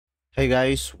Hey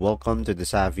guys, welcome to the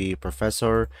Savvy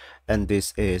Professor, and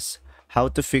this is how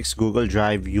to fix Google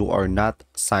Drive you are not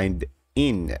signed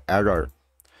in error.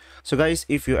 So guys,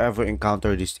 if you ever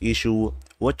encounter this issue,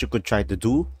 what you could try to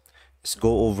do is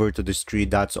go over to these three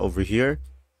dots over here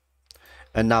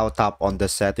and now tap on the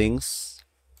settings.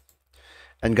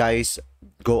 And guys,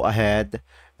 go ahead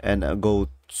and go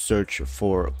search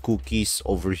for cookies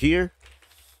over here.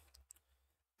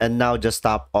 And now just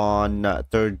tap on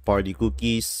third-party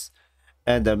cookies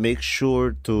and make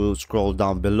sure to scroll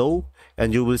down below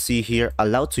and you will see here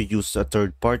allow to use a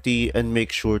third party, and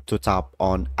make sure to tap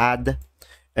on add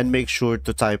and make sure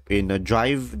to type in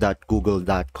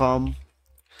drive.google.com,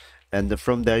 and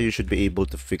from there you should be able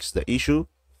to fix the issue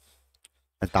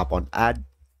and tap on add.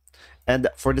 And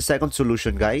for the second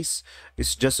solution guys,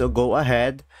 is just go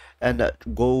ahead and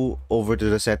go over to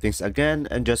the settings again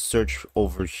and just search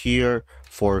over here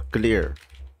for clear,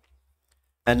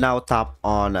 and now tap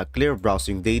on clear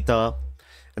browsing data.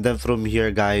 And then from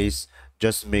here guys,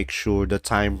 just make sure the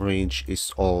time range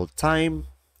is all time,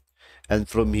 and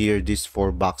from here these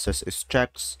four boxes is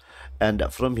checks, and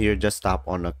from here just tap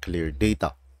on a clear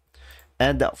data.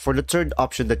 And for the third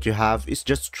option that you have is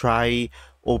just try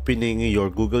opening your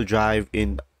Google Drive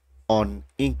in on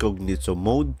incognito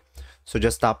mode. So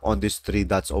just tap on these three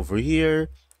dots over here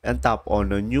and tap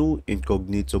on a new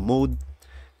incognito mode.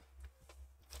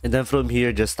 And then from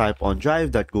here, just type on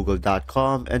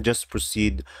drive.google.com and just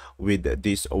proceed with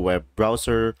this web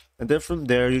browser. And then from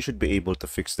there, you should be able to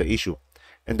fix the issue.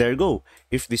 And there you go.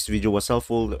 If this video was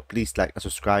helpful, please like and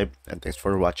subscribe. And thanks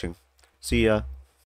for watching. See ya.